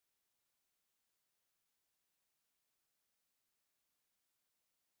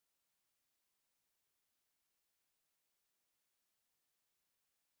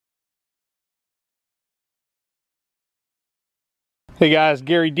Hey guys,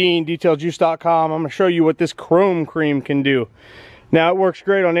 Garry Dean, DetailJuice.com. I'm going to show you what this chrome cream can do. Now it works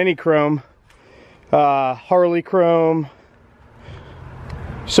great on any chrome, Harley chrome,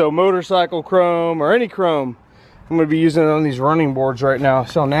 so motorcycle chrome, or any chrome. I'm going to be using it on these running boards right now.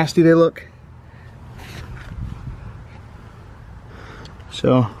 See how nasty they look?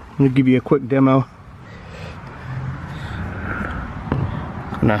 So I'm going to give you a quick demo.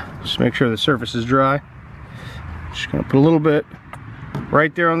 I'm going to just make sure the surface is dry. Just going to put a little bit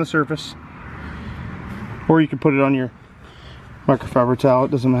right there on the surface, or you can put it on your microfiber towel,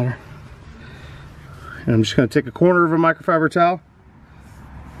 it doesn't matter. And I'm just going to take a corner of a microfiber towel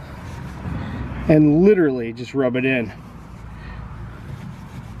and literally just rub it in.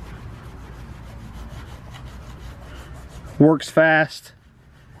 Works fast,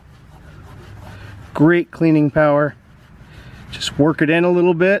 great cleaning power. Just work it in a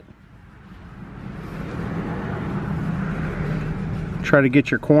little bit. Try to get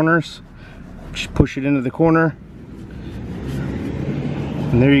your corners, just push it into the corner,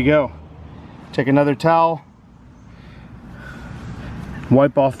 and there you go. Take another towel,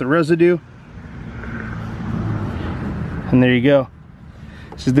 wipe off the residue, and there you go.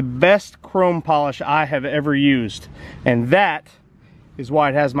 This is the best chrome polish I have ever used, and that is why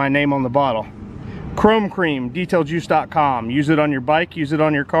it has my name on the bottle. Chrome Cream, DetailJuice.com. Use it on your bike, use it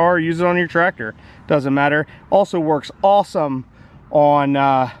on your car, use it on your tractor, doesn't matter. Also works awesome on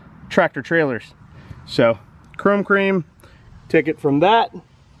tractor trailers. So chrome cream, take it from that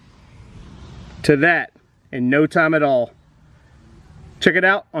to that in no time at all. Check it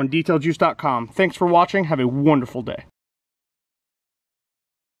out on DetailJuice.com. Thanks for watching. Have a wonderful day.